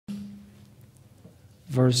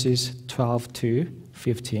verses 12 to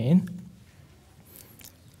 15.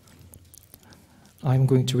 I'm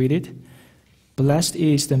going to read it. Blessed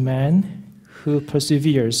is the man who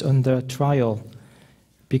perseveres under trial,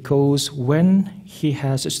 because when he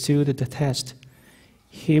has stood the test,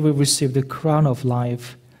 he will receive the crown of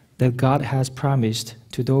life that God has promised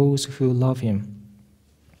to those who love him.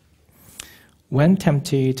 When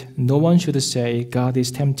tempted, no one should say, God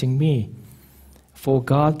is tempting me, for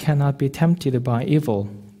God cannot be tempted by evil,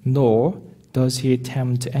 nor does he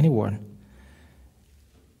tempt anyone.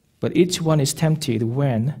 But each one is tempted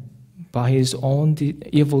when, by his own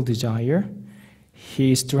evil desire,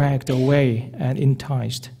 he is dragged away and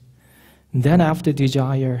enticed. Then after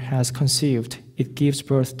desire has conceived, it gives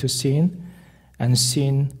birth to sin, and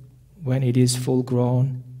sin, when it is full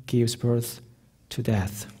grown, gives birth to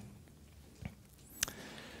death.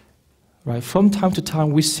 Right, from time to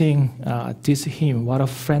time we sing this hymn, What a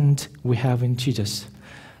Friend We Have in Jesus.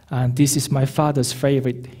 And this is my father's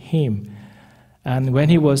favorite hymn. And when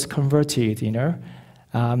he was converted,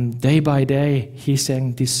 day by day he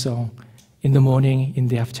sang this song in the morning, in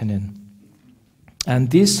the afternoon.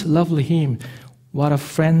 And this lovely hymn, What a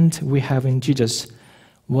Friend We Have in Jesus,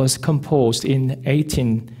 was composed in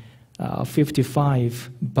 1855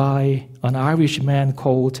 by an Irish man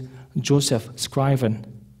called Joseph Scriven.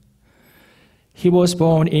 He was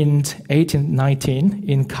born in 1819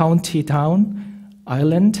 in County Down,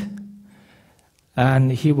 Ireland,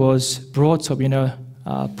 and he was brought up in a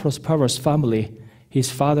prosperous family. His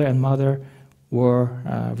father and mother were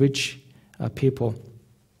rich people.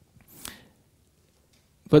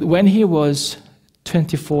 But when he was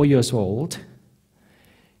 24 years old,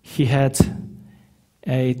 he had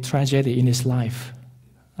a tragedy in his life.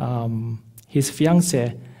 His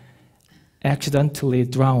fiancée accidentally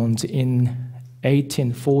drowned in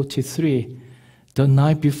 1843, the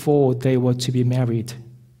night before they were to be married.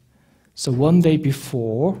 So one day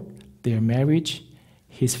before their marriage,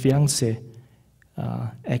 his fiancée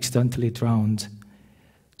accidentally drowned.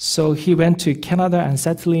 So he went to Canada and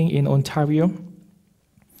settling in Ontario.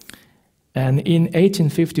 And in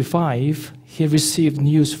 1855, he received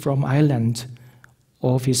news from Ireland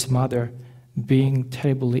of his mother being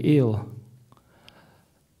terribly ill.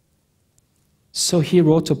 So he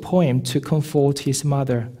wrote a poem to comfort his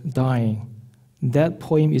mother dying. That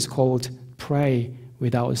poem is called Pray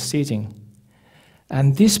Without Ceasing.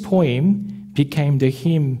 And this poem became the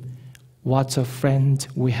hymn, What a Friend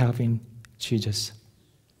We Have in Jesus.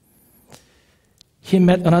 He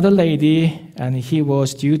met another lady and he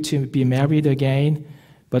was due to be married again,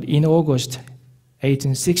 but in August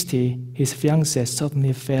 1860, his fiancée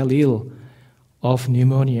suddenly fell ill of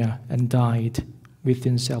pneumonia and died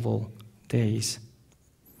within several days.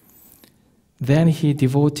 Then he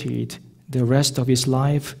devoted the rest of his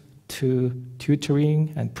life to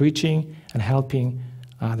tutoring and preaching and helping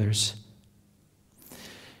others.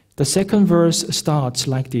 The second verse starts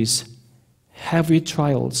like this: heavy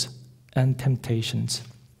trials and temptations.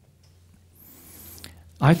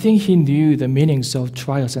 I think he knew the meanings of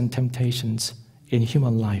trials and temptations in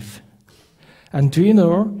human life. And do you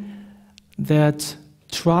know that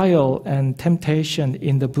trial and temptation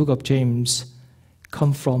in the book of James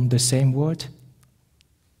come from the same word?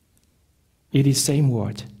 It is the same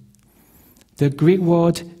word. The Greek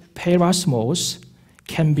word perasmos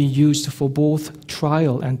can be used for both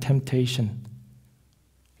trial and temptation.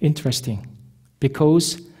 Interesting,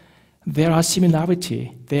 because there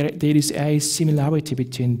is a similarity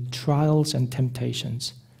between trials and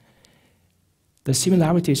temptations. The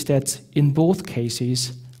similarity is that in both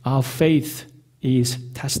cases, our faith is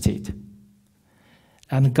tested.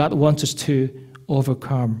 And God wants us to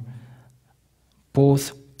overcome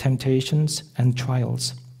both temptations and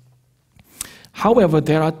trials. However,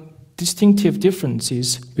 there are distinctive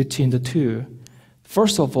differences between the two.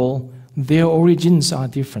 First of all, their origins are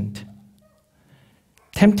different.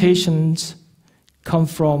 Temptations come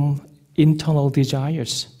from internal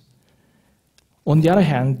desires. On the other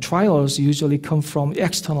hand, trials usually come from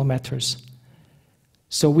external matters.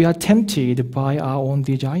 So we are tempted by our own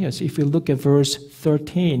desires. If you look at verse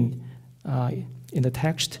 13 in the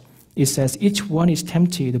text, it says, each one is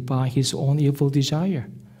tempted by his own evil desire.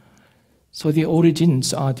 So the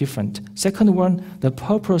origins are different. Second one, the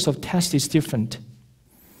purpose of test is different.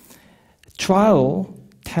 Trial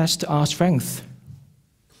tests our strength.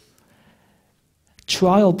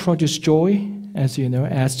 Trial produces joy, as you know,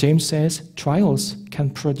 as James says, trials can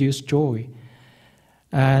produce joy.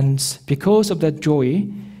 And because of that joy,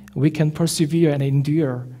 we can persevere and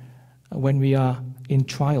endure when we are in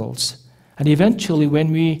trials. And eventually,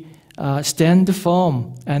 when we stand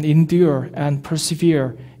firm and endure and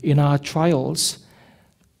persevere in our trials,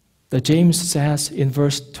 that James says in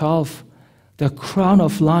verse 12, the crown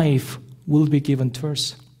of life will be given to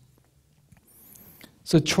us.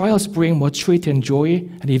 So trials bring maturity and joy,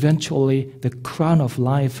 and eventually the crown of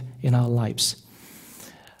life in our lives.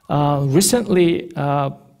 Recently,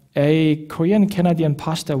 a Korean-Canadian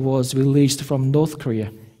pastor was released from North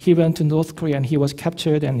Korea. He went to North Korea and he was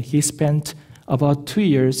captured, and he spent about 2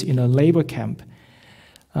 years in a labor camp.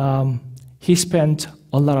 He spent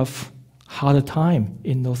a lot of hard time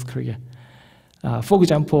in North Korea. For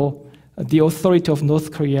example, the authority of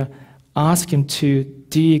North Korea asked him to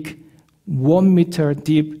dig 1 meter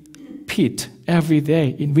deep pit every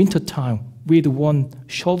day in wintertime with one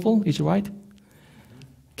shovel, is it right?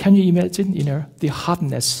 Can you imagine, the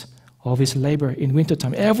hotness of his labor in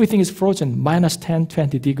wintertime? Everything is frozen, minus 10,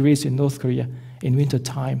 20 degrees in North Korea in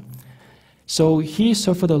wintertime. So he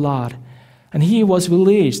suffered a lot, and he was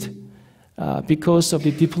released because of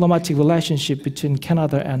the diplomatic relationship between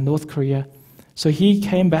Canada and North Korea. So he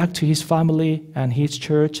came back to his family and his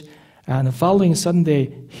church, and the following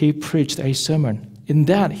Sunday, he preached a sermon. In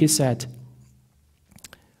that, he said,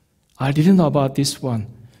 I didn't know about this one,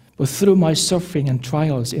 but through my suffering and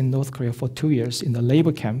trials in North Korea for 2 years in the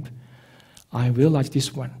labor camp, I realized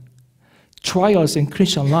this one. Trials in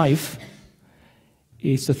Christian life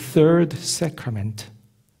is the third sacrament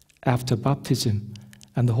after baptism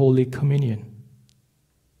and the Holy Communion.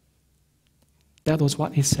 That was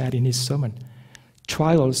what he said in his sermon.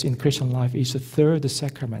 Trials in Christian life is the third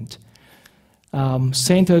sacrament.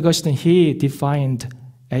 St. Augustine, he defined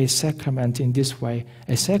a sacrament in this way.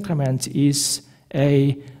 A sacrament is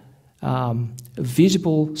a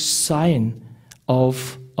visible sign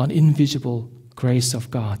of an invisible grace of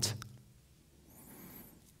God.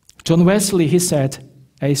 John Wesley, he said,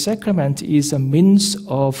 a sacrament is a means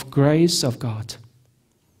of grace of God.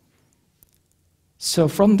 So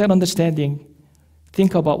from that understanding,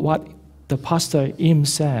 think about what the pastor Im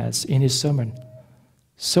says in his sermon.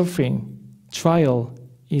 Suffering, trial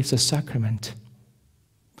is a sacrament.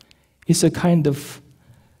 It's a kind of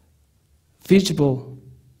visible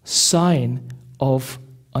sign of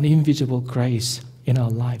an invisible grace in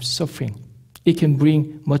our lives, suffering. It can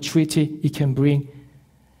bring maturity, it can bring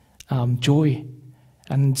joy.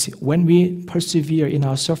 And when we persevere in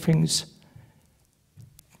our sufferings,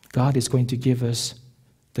 God is going to give us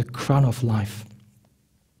the crown of life.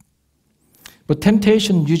 But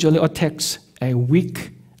temptation usually attacks a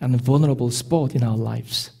weak and vulnerable spot in our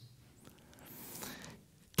lives.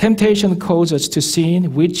 Temptation calls us to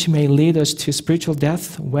sin, which may lead us to spiritual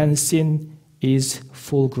death when sin is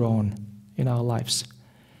full grown in our lives.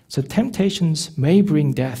 So temptations may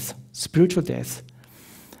bring death, spiritual death.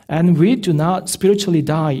 And we do not spiritually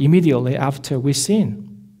die immediately after we sin.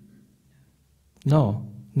 No.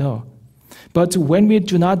 But when we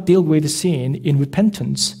do not deal with sin in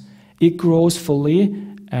repentance, it grows fully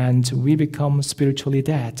and we become spiritually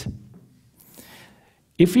dead.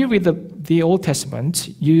 If you read the Old Testament,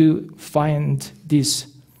 you find this.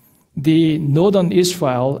 The northern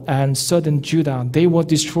Israel and southern Judah, they were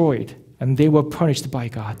destroyed and they were punished by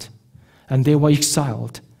God and they were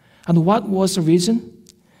exiled. And what was the reason?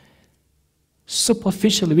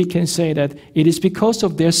 Superficially, we can say that it is because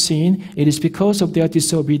of their sin, it is because of their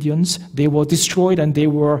disobedience, they were destroyed and they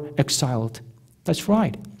were exiled. That's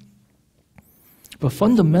right. But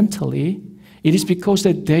fundamentally, it is because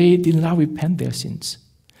that they did not repent their sins.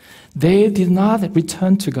 They did not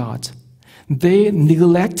return to God. They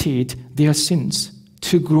neglected their sins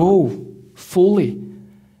to grow fully.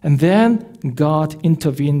 And then God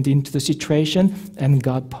intervened into the situation and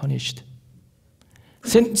God punished.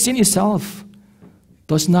 Sin itself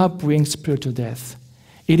does not bring spiritual death.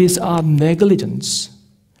 It is our negligence.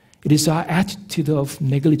 It is our attitude of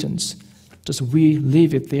negligence. Just we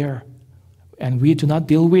leave it there and we do not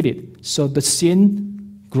deal with it. So the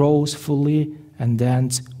sin grows fully and then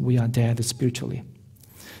we are dead spiritually.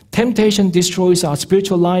 Temptation destroys our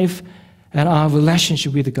spiritual life and our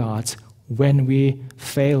relationship with God when we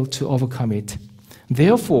fail to overcome it.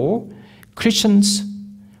 Therefore, Christians,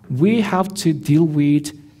 we have to deal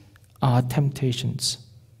with our temptations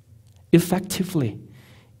effectively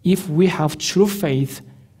if we have true faith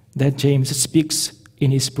that James speaks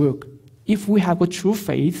in his book. If we have a true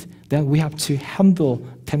faith, then we have to handle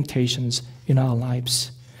temptations in our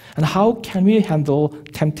lives. And how can we handle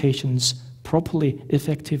temptations properly,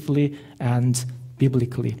 effectively, and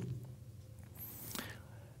biblically?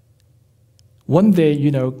 One day,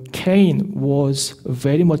 Cain was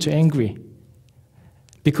very much angry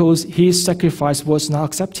because his sacrifice was not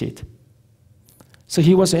accepted. So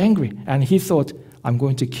he was angry and he thought, I'm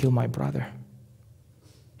going to kill my brother.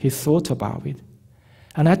 He thought about it.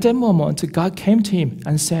 And at that moment, God came to him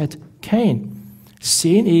and said, Cain,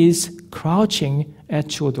 sin is crouching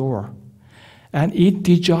at your door, and it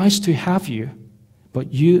desires to have you,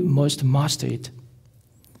 but you must master it.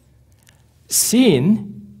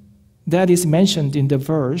 Sin that is mentioned in the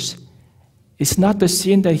verse is not the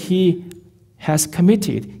sin that he has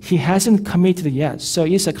committed. He hasn't committed yet, so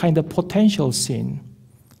it's a kind of potential sin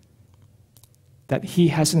that he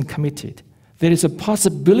hasn't committed. There is a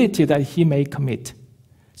possibility that he may commit.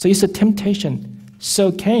 So it's a temptation.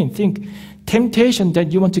 So Cain, think, temptation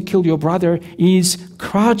that you want to kill your brother is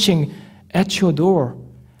crouching at your door,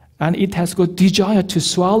 and it has got desire to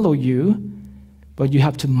swallow you, but you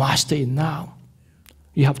have to master it now.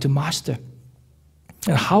 You have to master.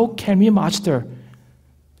 And how can we master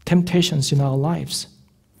temptations in our lives?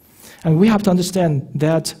 And we have to understand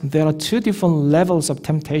that there are two different levels of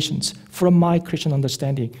temptations from my Christian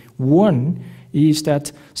understanding. One is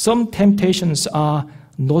that some temptations are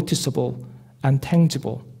noticeable and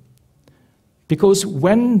tangible, because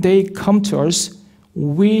when they come to us,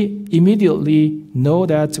 we immediately know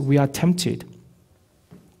that we are tempted.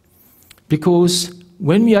 Because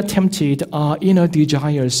when we are tempted, our inner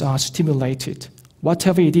desires are stimulated,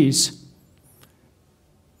 whatever it is.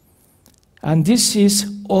 And this is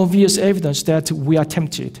obvious evidence that we are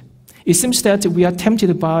tempted. It seems that we are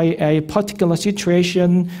tempted by a particular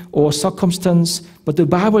situation or circumstance, but the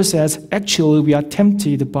Bible says actually we are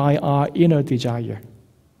tempted by our inner desire.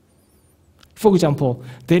 For example,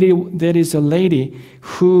 there is a lady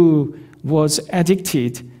who was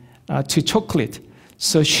addicted to chocolate.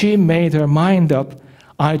 So she made her mind up,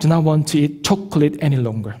 I do not want to eat chocolate any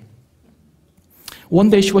longer. One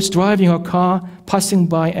day she was driving her car, passing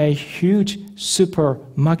by a huge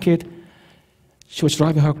supermarket. She was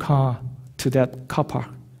driving her car to that car park.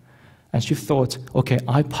 And she thought, okay,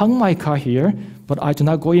 I park my car here, but I do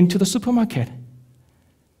not go into the supermarket.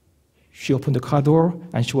 She opened the car door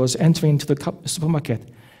and she was entering into the supermarket,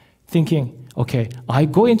 thinking, okay, I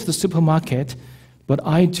go into the supermarket, but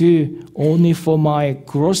I do only for my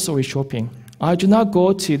grocery shopping. I do not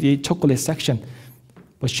go to the chocolate section.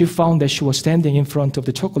 But she found that she was standing in front of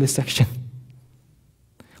the chocolate section.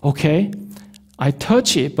 Okay, I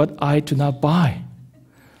touch it, but I do not buy.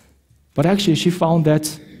 But actually, she found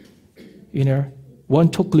that,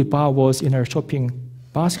 one chocolate bar was in her shopping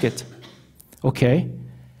basket. Okay,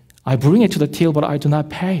 I bring it to the till, but I do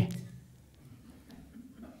not pay.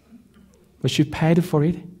 But she paid for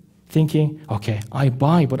it, thinking, okay, I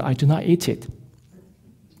buy, but I do not eat it.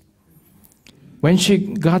 When she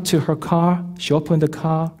got to her car, she opened the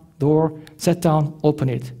car door, sat down, opened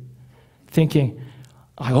it, thinking,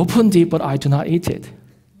 I opened it, but I do not eat it.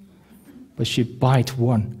 But she bite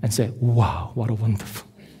one and said, wow, what a wonderful.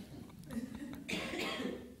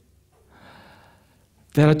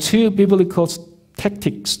 There are two biblical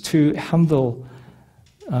tactics to handle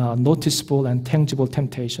noticeable and tangible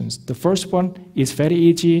temptations. The first one is very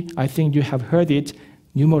easy. I think you have heard it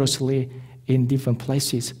numerously in different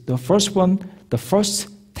places. The first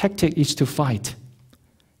tactic is to fight.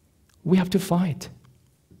 We have to fight.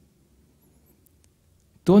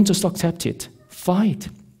 Don't just accept it. Fight.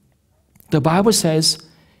 The Bible says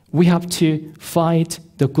we have to fight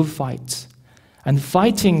the good fight. And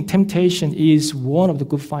fighting temptation is one of the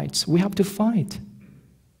good fights. We have to fight.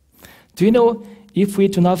 Do you know, if we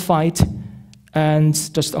do not fight and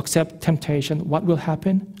just accept temptation, what will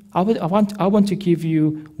happen? I want to give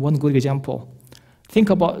you one good example. Think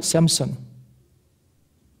about Samson.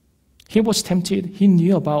 He was tempted. He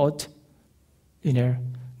knew about,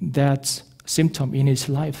 that symptom in his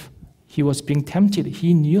life. He was being tempted.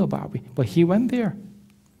 He knew about it, but he went there.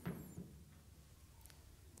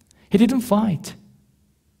 He didn't fight.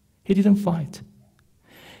 He didn't fight.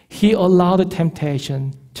 He allowed the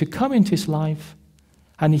temptation to come into his life,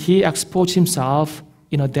 and he exposed himself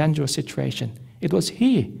in a dangerous situation. It was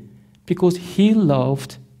he, because he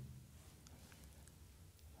loved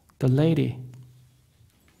the lady.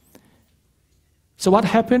 So what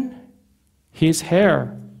happened? His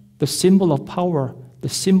hair, the symbol of power, the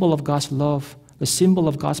symbol of God's love, the symbol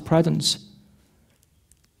of God's presence,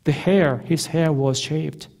 his hair was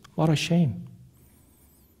shaved. What a shame.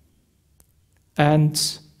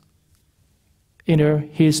 And,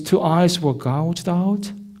 his two eyes were gouged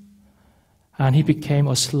out, and he became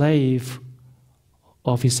a slave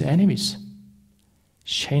of his enemies.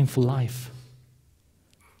 Shameful life.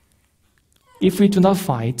 If we do not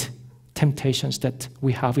fight temptations that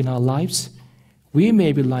we have in our lives, we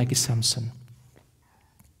may be like Samson.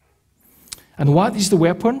 And what is the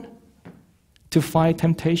weapon to fight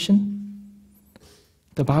temptation?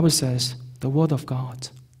 The Bible says the Word of God.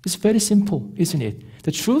 It's very simple, isn't it?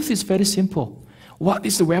 The truth is very simple. What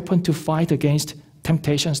is the weapon to fight against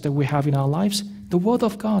temptations that we have in our lives? The Word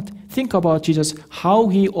of God. Think about Jesus, how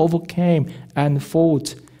he overcame and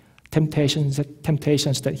fought temptations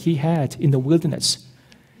that he had in the wilderness.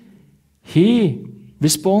 He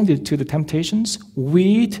responded to the temptations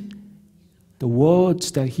with the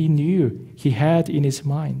words that he knew he had in his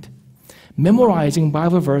mind. Memorizing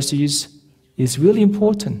Bible verses is really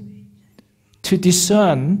important to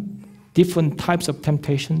discern different types of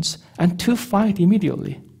temptations and to fight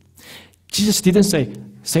immediately. Jesus didn't say,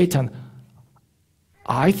 Satan,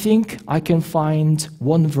 I think I can find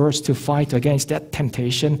one verse to fight against that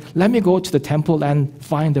temptation. Let me go to the temple and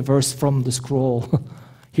find the verse from the scroll.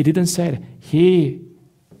 He didn't say that. He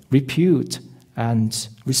rebuked and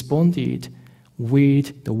responded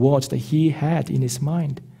with the words that he had in his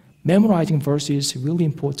mind. Memorizing verses is really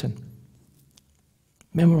important.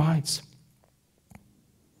 Memorize.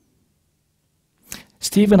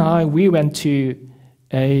 Steve and I, we went to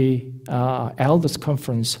a elders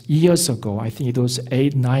conference years ago. I think it was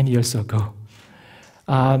 8-9 years ago.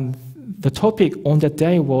 The topic on that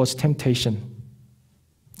day was temptation.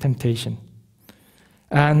 Temptation.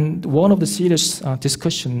 And one of the serious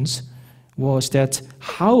discussions was that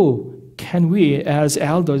how can we as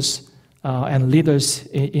elders and leaders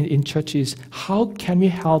in churches, how can we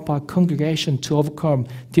help our congregation to overcome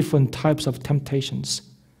different types of temptations?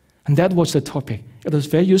 And that was the topic. It was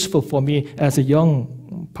very useful for me as a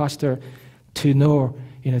young pastor to know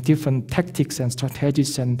different tactics and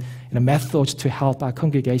strategies and methods to help our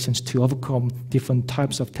congregations to overcome different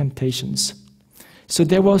types of temptations. So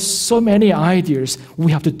there were so many ideas.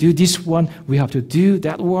 We have to do this one, we have to do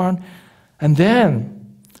that one. And then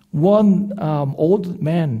one old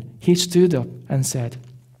man, he stood up and said,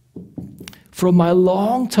 from my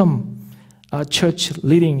long-term church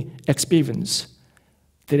leading experience,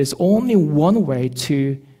 there is only one way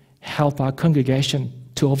to help our congregation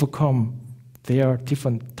to overcome their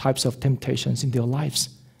different types of temptations in their lives.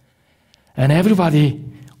 And everybody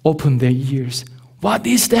opened their ears. What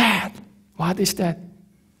is that? What is that?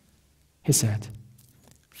 He said,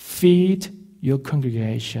 feed your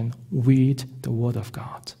congregation with the Word of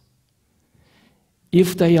God.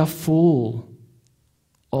 If they are full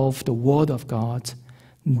of the Word of God,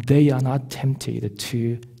 they are not tempted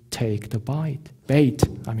to take the bait.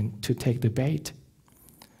 To take the bait.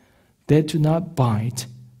 They do not bite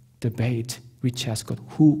the bait which has got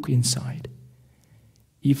hook inside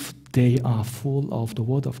if they are full of the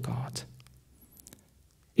Word of God.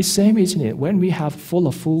 It's the same, isn't it? When we have full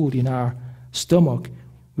of food in our stomach,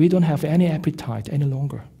 we don't have any appetite any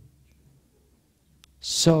longer.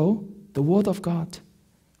 So, the Word of God,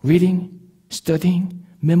 reading, studying,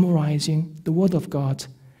 memorizing the Word of God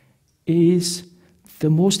is the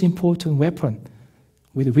most important weapon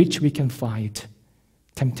with which we can fight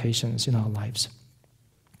temptations in our lives.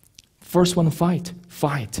 First one, fight.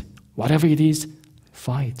 Fight. Whatever it is,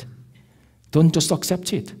 fight. Don't just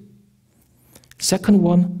accept it. Second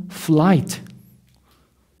one, flight.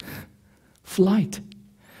 Flight.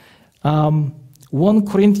 1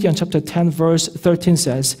 Corinthians chapter 10, verse 13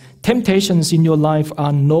 says, temptations in your life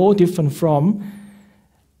are no different from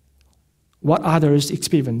what others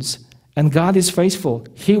experience. And God is faithful.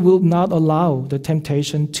 He will not allow the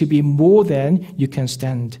temptation to be more than you can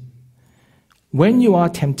stand. When you are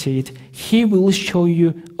tempted, He will show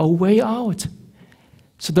you a way out.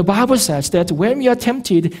 So the Bible says that when we are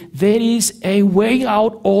tempted, there is a way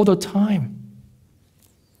out all the time.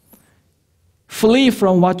 Flee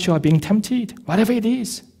from what you are being tempted, whatever it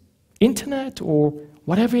is. Internet or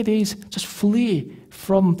whatever it is, just flee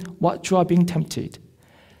from what you are being tempted.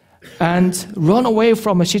 And run away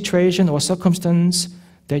from a situation or circumstance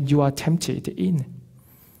that you are tempted in.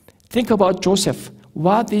 Think about Joseph.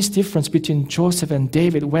 What is the difference between Joseph and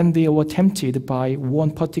David when they were tempted by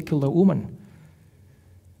one particular woman?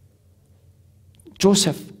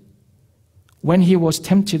 Joseph, when he was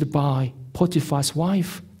tempted by Potiphar's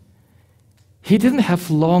wife, he didn't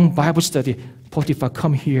have long Bible study. Potiphar,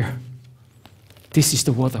 come here. This is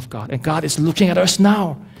the Word of God. And God is looking at us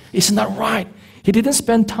now. It's not right. He didn't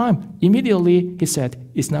spend time. Immediately, he said,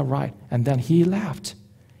 it's not right. And then he left.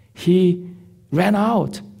 He ran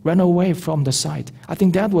away from the sight. I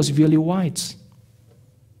think that was really wise.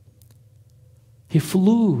 He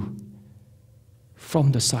flew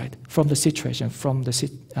from the sight, from the situation, from the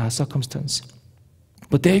circumstance.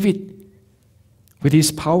 But David, with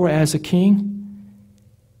his power as a king,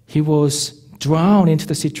 he was drawn into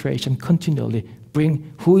the situation continually.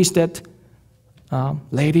 Who is that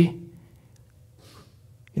lady?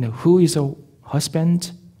 Who is a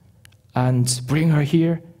husband? And bring her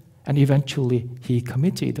here. And eventually he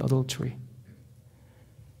committed adultery.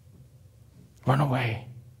 Run away.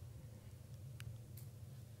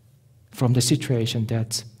 from the situation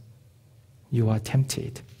that you are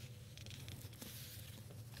tempted.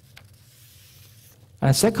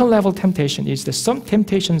 And second level temptation is that some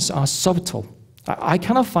temptations are subtle. I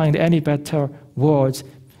cannot find any better words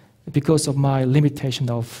because of my limitation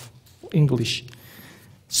of English.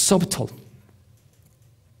 Subtle.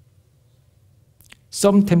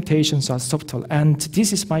 Some temptations are subtle, and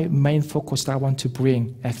this is my main focus that I want to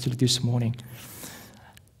bring actually this morning.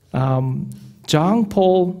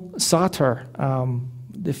 Jean-Paul Sartre,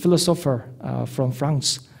 the philosopher from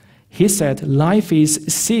France, he said, life is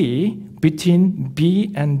C between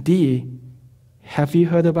B and D. Have you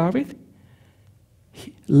heard about it?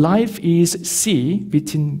 Life is C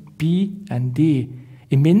between B and D.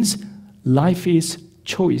 It means life is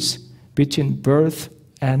choice between birth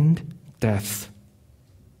and death.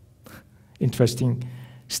 Interesting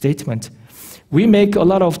statement. We make a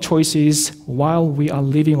lot of choices while we are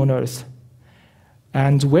living on earth.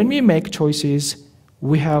 And when we make choices,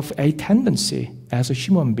 we have a tendency as a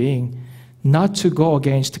human being not to go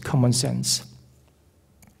against common sense.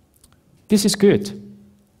 This is good.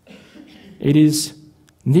 It is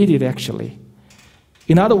needed, actually.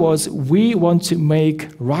 In other words, we want to make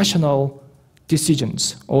rational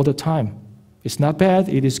decisions all the time. It's not bad,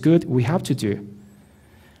 it is good, we have to do.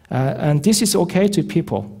 And this is okay to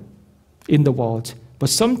people in the world, but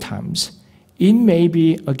sometimes it may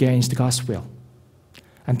be against God's will.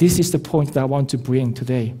 And this is the point that I want to bring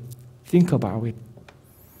today. Think about it.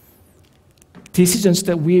 Decisions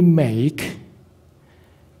that we make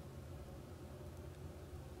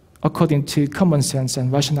according to common sense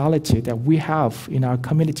and rationality that we have in our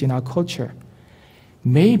community, in our culture,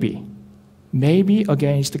 maybe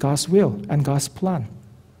against God's will and God's plan.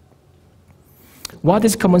 What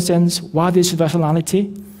is common sense? What is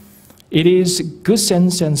rationality? It is good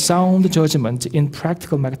sense and sound judgment in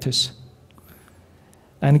practical matters.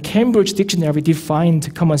 And Cambridge Dictionary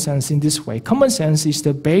defined common sense in this way. Common sense is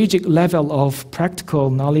the basic level of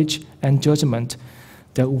practical knowledge and judgment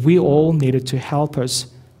that we all needed to help us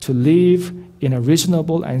to live in a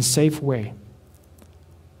reasonable and safe way.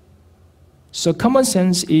 So common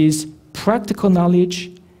sense is practical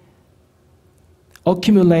knowledge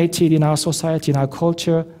accumulated in our society, in our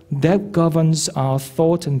culture, that governs our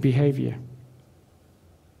thought and behavior.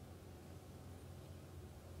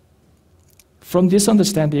 From this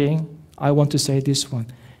understanding, I want to say this one.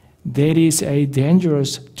 There is a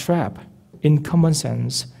dangerous trap in common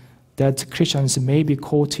sense that Christians may be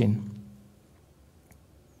caught in.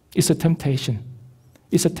 It's a temptation.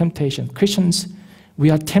 It's a temptation. Christians, we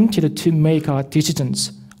are tempted to make our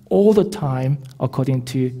decisions all the time according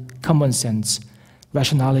to common sense,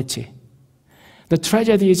 rationality. The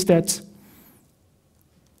tragedy is that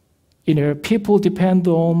people depend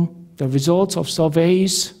on the results of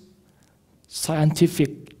surveys,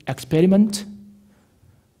 scientific experiment,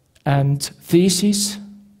 and theses,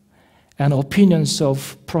 and opinions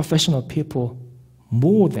of professional people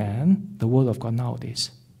more than the Word of God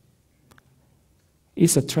nowadays.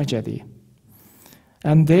 It's a tragedy.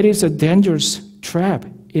 And there is a dangerous trap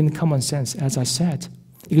in common sense, as I said.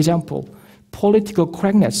 Example, political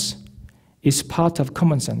correctness is part of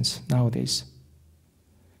common sense nowadays.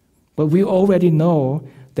 But we already know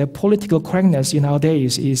that political correctness in our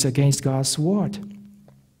days is against God's word.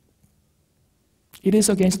 It is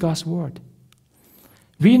against God's word.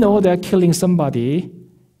 We know that killing somebody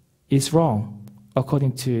is wrong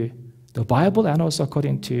according to the Bible and also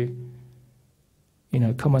according to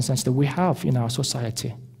common sense that we have in our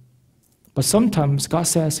society. But sometimes God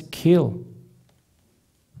says kill.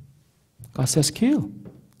 God says kill.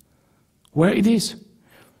 Where it is?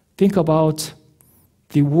 Think about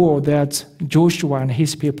the war that Joshua and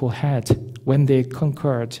his people had when they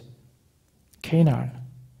conquered Canaan.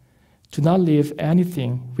 Do not leave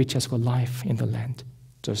anything which has got life in the land.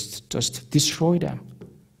 Just destroy them.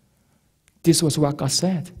 This was what God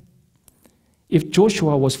said. If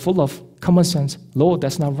Joshua was full of common sense, Lord,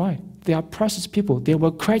 that's not right. They are precious people. They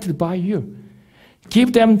were created by you.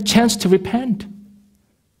 Give them a chance to repent.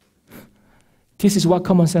 This is what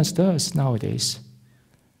common sense does nowadays.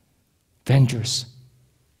 Dangerous.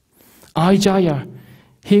 Isaiah,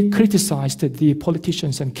 he criticized the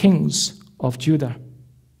politicians and kings of Judah.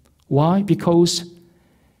 Why? Because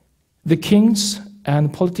the kings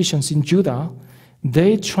and politicians in Judah,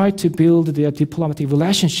 they tried to build their diplomatic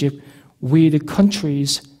relationship with the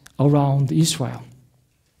countries around Israel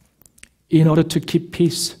in order to keep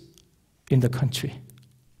peace in the country.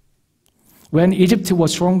 When Egypt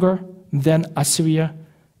was stronger than Assyria,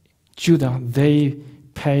 Judah, they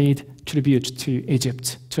paid tribute to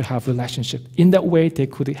Egypt to have relationship. In that way, they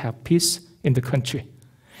could have peace in the country.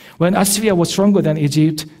 When Assyria was stronger than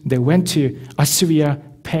Egypt, they went to Assyria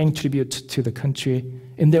paying tribute to the country.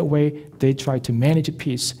 In that way, they tried to manage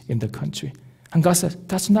peace in the country. And God says,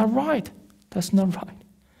 that's not right. That's not right.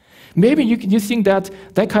 Maybe you think that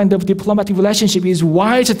that kind of diplomatic relationship is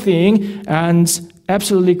wise thing and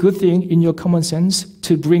absolutely good thing in your common sense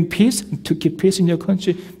to bring peace, to keep peace in your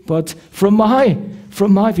country. But from my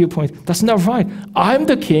viewpoint, that's not right. I'm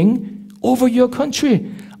the king over your country.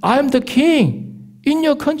 I'm the king in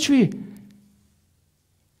your country.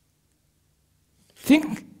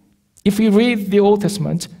 Think, if we read the Old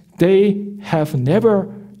Testament, they have never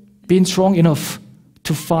been strong enough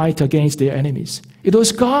to fight against their enemies. It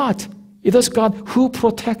was God. It was God who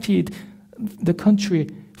protected the country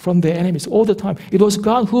from their enemies all the time. It was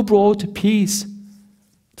God who brought peace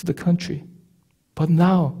to the country. But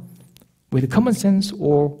now, with common sense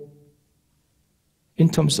or in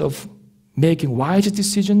terms of making wise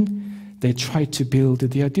decisions, they try to build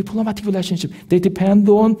their diplomatic relationship. They depend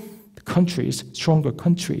on countries, stronger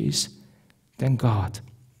countries than God.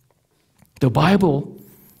 The Bible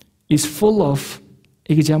is full of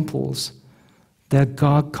examples that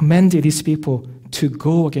God commanded his people to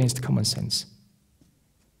go against common sense.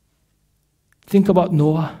 Think about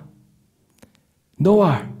Noah.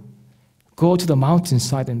 Noah, go to the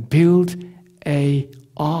mountainside and build an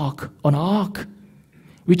ark,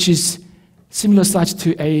 which is similar size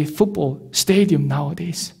to a football stadium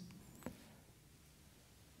nowadays.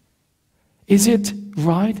 Is it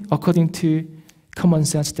right according to common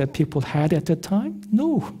sense that people had at that time?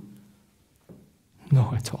 No.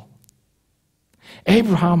 No at all.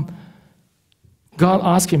 Abraham, God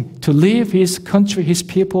asked him to leave his country, his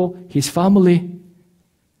people, his family,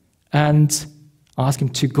 and asked him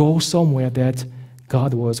to go somewhere that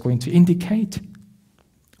God was going to indicate.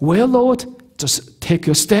 Well, Lord, just take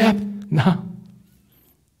your step now.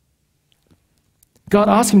 God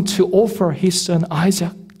asked him to offer his son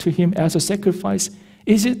Isaac to him as a sacrifice.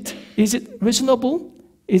 Is it reasonable?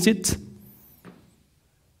 Is it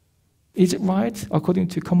right according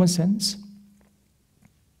to common sense?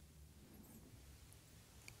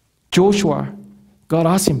 Joshua, God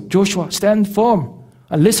asked him, Joshua, stand firm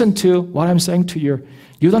and listen to what I'm saying to you.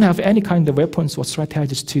 You don't have any kind of weapons or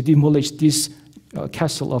strategies to demolish this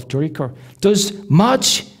castle of Jericho. Just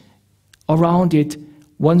march around it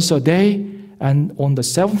once a day, and on the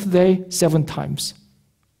seventh day, 7 times.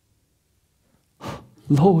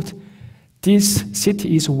 Lord, this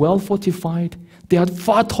city is well fortified. They are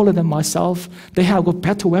far taller than myself. They have got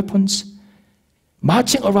better weapons.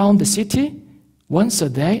 Marching around the city once a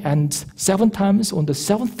day and 7 times on the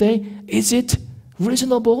 7th day, is it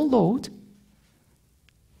reasonable, Lord?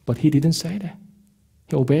 But he didn't say that.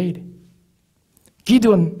 He obeyed.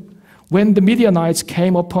 Gideon, when the Midianites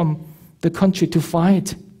came upon the country to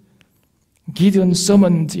fight, Gideon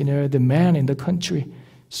summoned, the men in the country.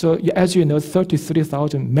 So as you know,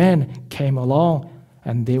 33,000 men came along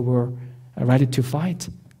and they were ready to fight.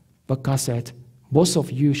 But God said, most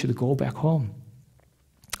of you should go back home.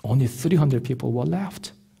 Only 300 people were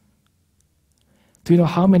left. Do you know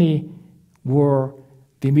how many were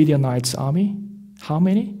the Midianites' army? How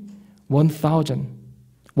many?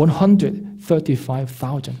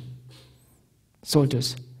 135,000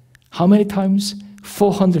 soldiers. How many times?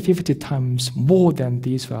 450 times more than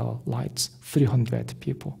the Israelites, 300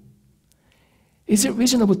 people. Is it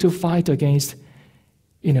reasonable to fight against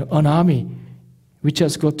an army which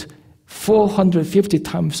has got 450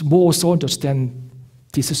 times more soldiers than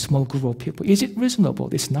this small group of people? Is it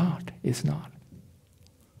reasonable? It's not. It's not.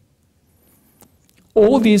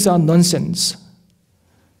 All these are nonsense,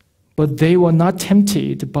 but they were not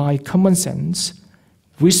tempted by common sense,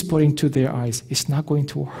 whispering to their eyes, it's not going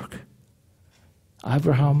to work.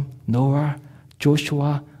 Abraham, Noah,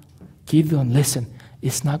 Joshua, Gideon, listen,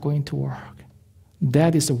 it's not going to work.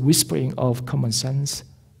 That is a whispering of common sense.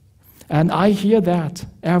 And I hear that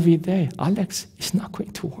every day. Alex, it's not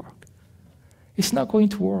going to work. It's not going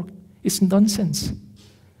to work. It's nonsense.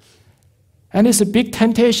 And it's a big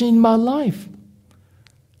temptation in my life.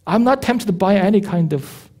 I'm not tempted by any kind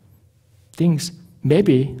of things.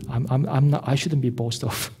 Maybe I'm not. I shouldn't be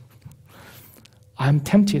boastful. I'm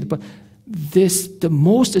tempted, but the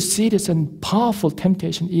most serious and powerful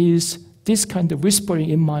temptation is this kind of whispering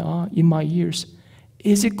in my ears.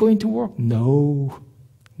 Is it going to work? No.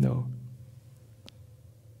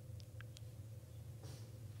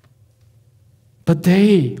 But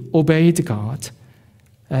they obeyed God,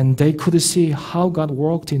 and they could see how God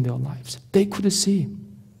worked in their lives. They could see.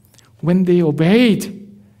 When they obeyed,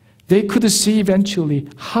 they could see eventually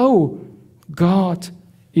how God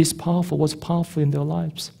was powerful in their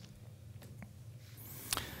lives.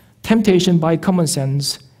 Temptation by common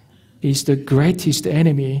sense is the greatest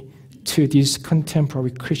enemy to this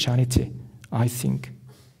contemporary Christianity, I think.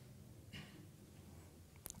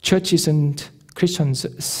 Churches and Christians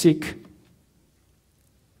seek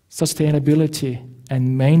sustainability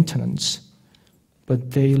and maintenance,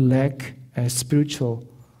 but they lack a spirit of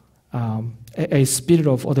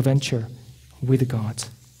adventure with God.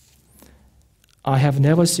 I have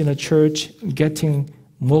never seen a church getting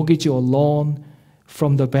mortgage or loan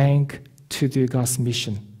from the bank to do God's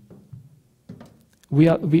mission. We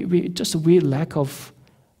lack of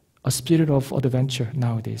a spirit of adventure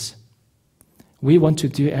nowadays. We want to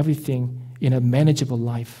do everything in a manageable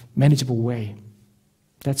way.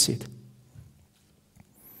 That's it.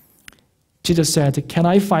 Jesus said, "Can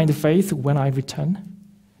I find faith when I return?"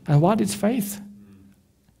 And what is faith?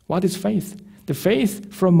 What is faith? The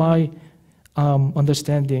faith, from my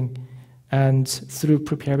understanding and through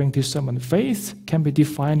preparing this sermon, faith can be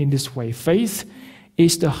defined in this way. Faith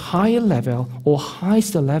is the higher level or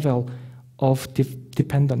highest level of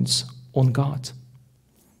dependence on God.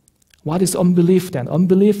 What is unbelief then?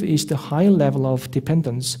 Unbelief is the higher level of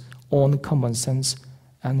dependence on common sense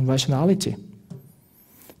and rationality.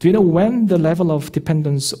 Do you know when the level of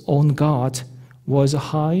dependence on God was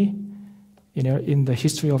high, in the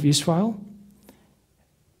history of Israel?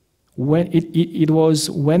 When it was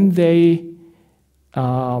when they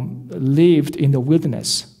lived in the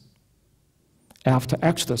wilderness after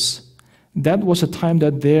Exodus. That was a time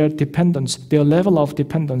that their level of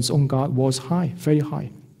dependence on God was high, very high.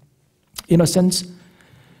 In a sense,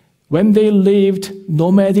 when they lived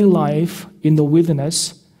nomadic life in the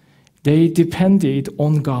wilderness, they depended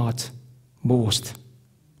on God most.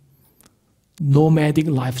 Nomadic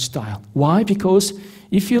lifestyle. Why? Because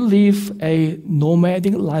if you live a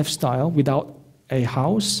nomadic lifestyle without a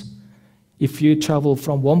house, if you travel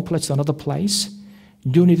from one place to another place,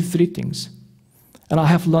 you need three things. And I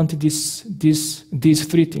have learned these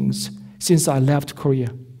three things since I left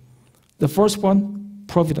Korea. The first one,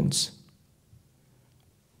 providence.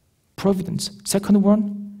 Providence. Second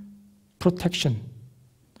one, protection.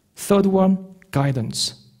 Third one,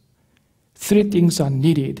 guidance. Three things are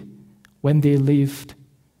needed when they lived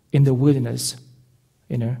in the wilderness,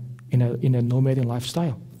 in a nomadic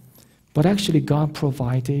lifestyle. But actually, God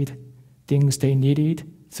provided things they needed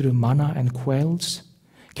through manna and quails.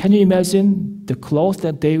 Can you imagine the clothes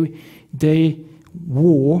that they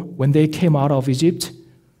wore when they came out of Egypt?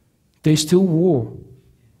 They still wore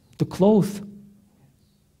the clothes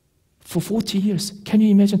for 40 years. Can you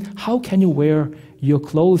imagine? How can you wear your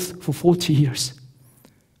clothes for 40 years?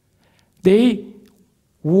 They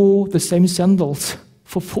wore the same sandals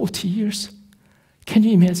for 40 years. Can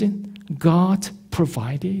you imagine? God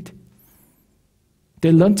provided.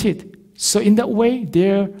 They learned it. So in that way,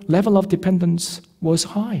 their level of dependence was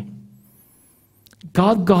high.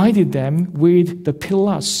 God guided them with the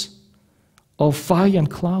pillars of fire and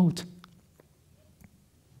cloud.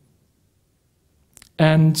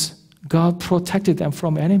 And God protected them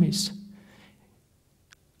from enemies.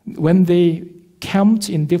 When they camped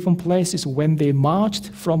in different places, when they marched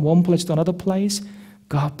from one place to another place,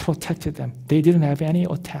 God protected them. They didn't have any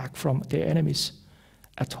attack from their enemies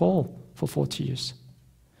at all for 40 years.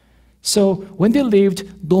 So when they lived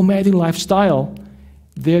nomadic lifestyle,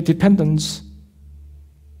 their dependence,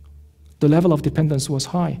 the level of dependence was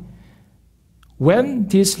high. When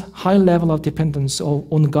this high level of dependence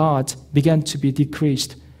on God began to be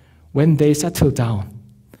decreased, when they settled down,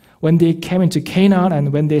 when they came into Canaan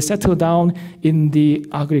and when they settled down in the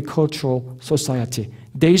agricultural society,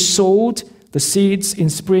 they sowed the seeds in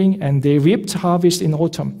spring and they reaped harvest in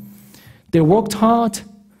autumn. They worked hard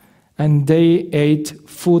and they ate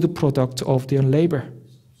food product of their labor.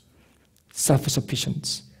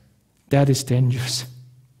 Self-sufficiency. That is dangerous.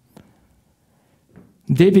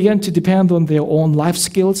 They began to depend on their own life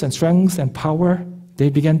skills and strength and power. They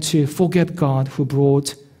began to forget God who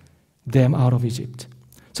brought them out of Egypt.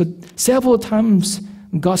 So several times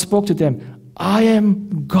God spoke to them, I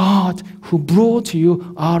am God who brought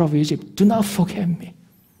you out of Egypt. Do not forget me.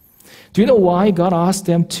 Do you know why God asked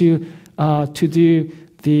them to do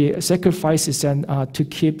the sacrifices and to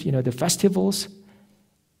keep the festivals?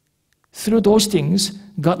 Through those things,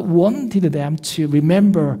 God wanted them to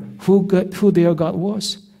remember who their God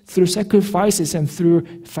was through sacrifices and through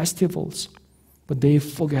festivals. But they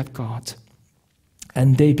forget God.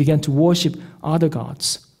 And they began to worship other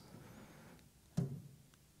gods.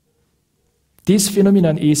 This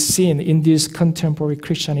phenomenon is seen in this contemporary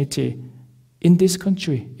Christianity in this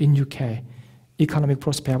country, in UK. Economic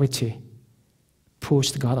prosperity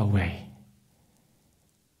pushed God away.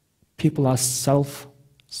 People are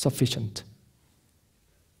self-sufficient.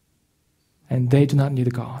 And they do not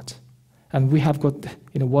need God. And we have got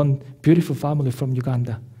one beautiful family from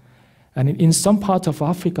Uganda. And in some parts of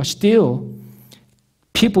Africa, still,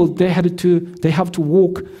 people, they have to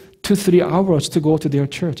walk 2-3 hours to go to their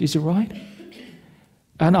church. Is it right?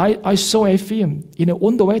 And I saw a film,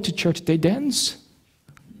 on the way to church, they dance.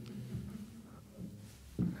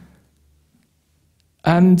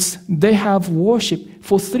 And they have worship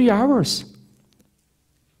for 3 hours.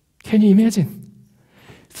 Can you imagine?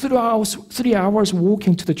 3 hours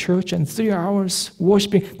walking to the church and 3 hours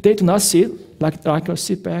worshiping. They do not sit like I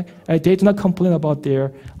sit back. They do not complain about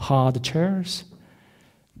their hard chairs.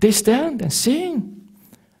 They stand and sing.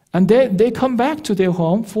 And they come back to their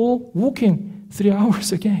home for walking 3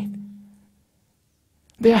 hours again.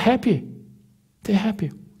 They are happy. They're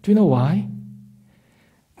happy. Do you know why?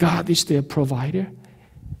 God is their provider.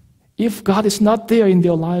 If God is not there in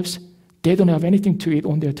their lives, they don't have anything to eat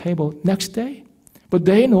on their table next day. But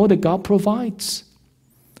they know that God provides.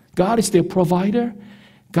 God is their provider.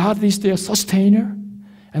 God is their sustainer.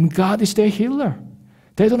 And God is their healer.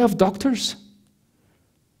 They don't have doctors.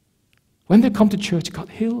 When they come to church, God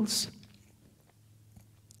heals.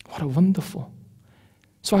 What a wonderful.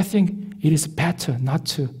 So I think it is better not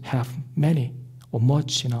to have many or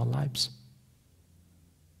much in our lives.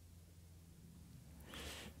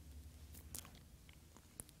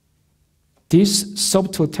 This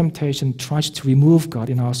subtle temptation tries to remove God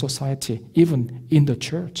in our society, even in the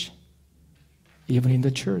church. Even in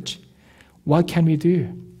the church. What can we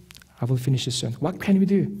do? I will finish this soon. What can we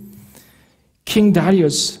do? King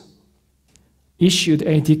Darius issued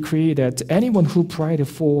a decree that anyone who prayed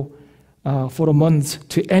for a month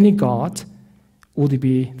to any god would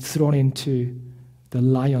be thrown into the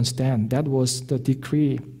lion's den. That was the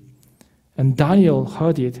decree. And Daniel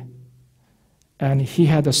heard it. And he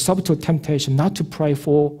had a subtle temptation not to pray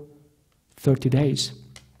for 30 days.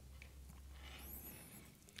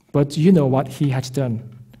 But you know what he had done.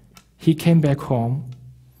 He came back home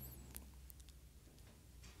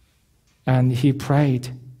and he prayed,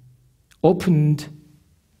 opened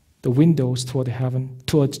the windows toward heaven,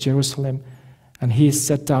 towards Jerusalem, and he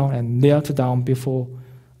sat down and knelt down before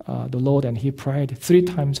the Lord, and he prayed 3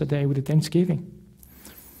 times a day with thanksgiving.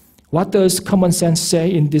 What does common sense say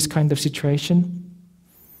in this kind of situation?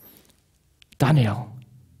 Daniel,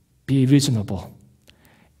 be reasonable.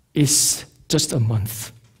 It's just a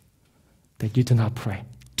month that you do not pray.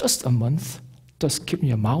 Just a month. Just keep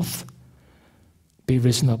your mouth. Be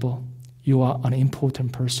reasonable. You are an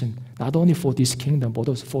important person, not only for this kingdom, but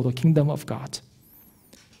also for the kingdom of God.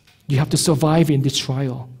 You have to survive in this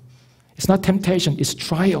trial. It's not temptation, it's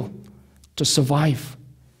trial. To survive.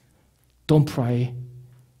 Don't pray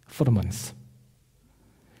for a month.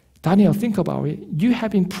 Daniel, think about it. You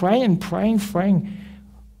have been praying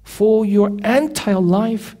for your entire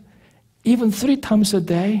life, even 3 times a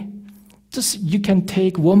day. Just you can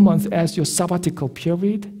take 1 month as your sabbatical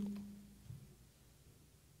period.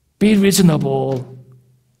 Be reasonable.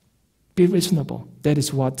 Be reasonable. That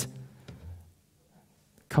is what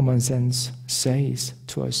common sense says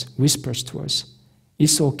to us, whispers to us.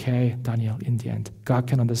 It's okay, Daniel, in the end. God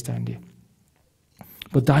can understand it.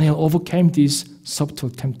 But Daniel overcame this subtle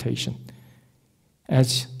temptation.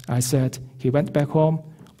 As I said, he went back home,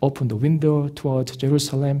 opened the window towards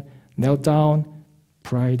Jerusalem, knelt down,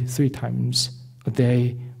 prayed 3 times a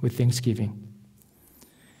day with thanksgiving.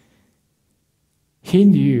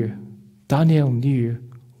 Daniel knew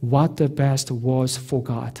what the best was for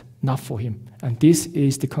God, not for him. And this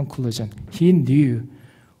is the conclusion. He knew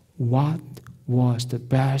what was the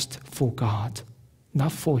best for God,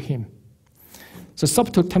 not for him. So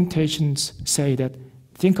subtle temptations say that,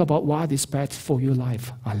 think about what is best for your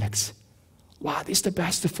life, Alex. What is the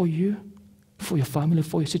best for you, for your family,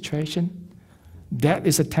 for your situation? That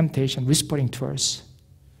is a temptation whispering to us.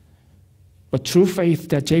 But true faith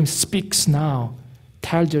that James speaks now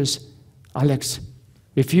tells us, Alex,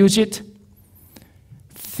 refuse it.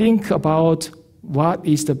 Think about what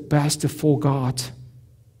is the best for God.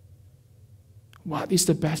 What is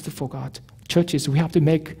the best for God? Churches, we have to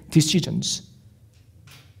make decisions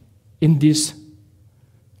in this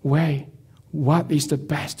way. What is the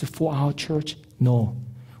best for our church? No.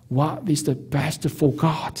 What is the best for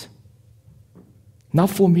God? Not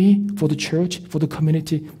for me, for the church, for the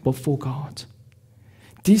community, but for God.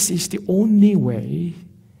 This is the only way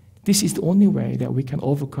that we can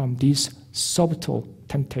overcome these subtle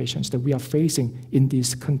temptations that we are facing in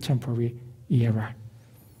this contemporary era.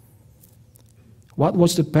 What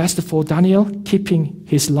was the best for Daniel? Keeping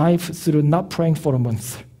his life through not praying for a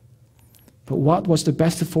month. But what was the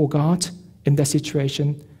best for God in that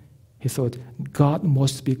situation? He thought, God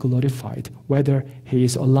must be glorified, whether he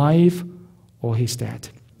is alive or he's dead.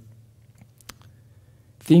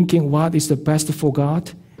 thinking what is the best for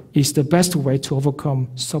God is the best way to overcome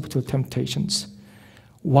subtle temptations.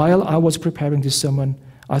 While I was preparing this sermon,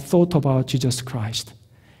 I thought about Jesus Christ.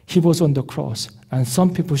 He was on the cross, and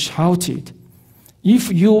some people shouted, "If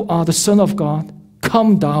you are the Son of God,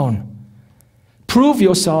 come down. Prove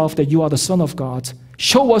yourself that you are the Son of God.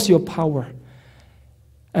 Show us your power."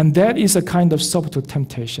 And that is a kind of subtle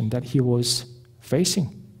temptation that he was facing.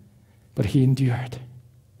 But he endured.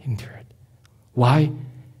 He endured. Why?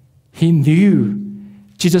 He knew,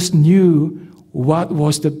 Jesus knew what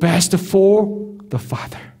was the best for the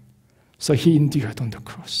Father. So he endured on the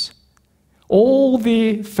cross. All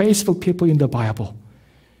the faithful people in the Bible,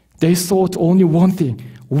 they thought only one thing: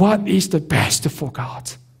 what is the best for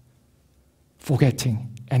God? Forgetting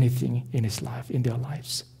anything in his life, in their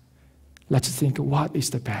lives. Let's think, what is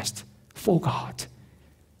the best for God,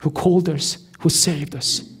 who called us, who saved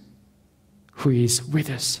us, who is with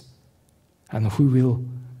us, and who will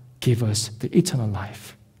give us the eternal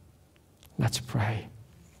life. Let's pray.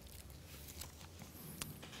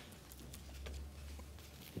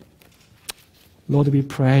 Lord, we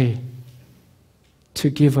pray to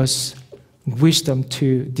give us wisdom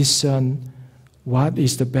to discern what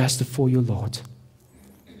is the best for you, Lord.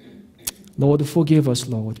 Lord, forgive us,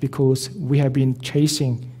 Lord, because we have been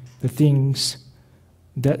chasing the things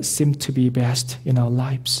that seem to be best in our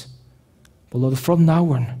lives. But Lord, from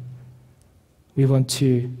now on, we want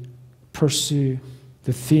to pursue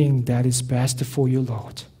the thing that is best for you,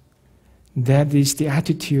 Lord. That is the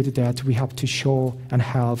attitude that we have to show and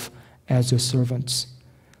have as your servants.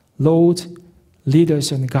 Lord, lead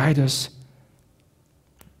us and guide us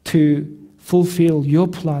to fulfill your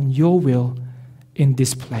plan, your will in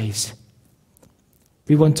this place.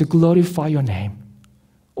 We want to glorify your name,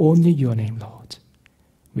 only your name, Lord.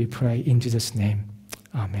 We pray in Jesus' name.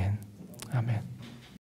 Amen. Amen.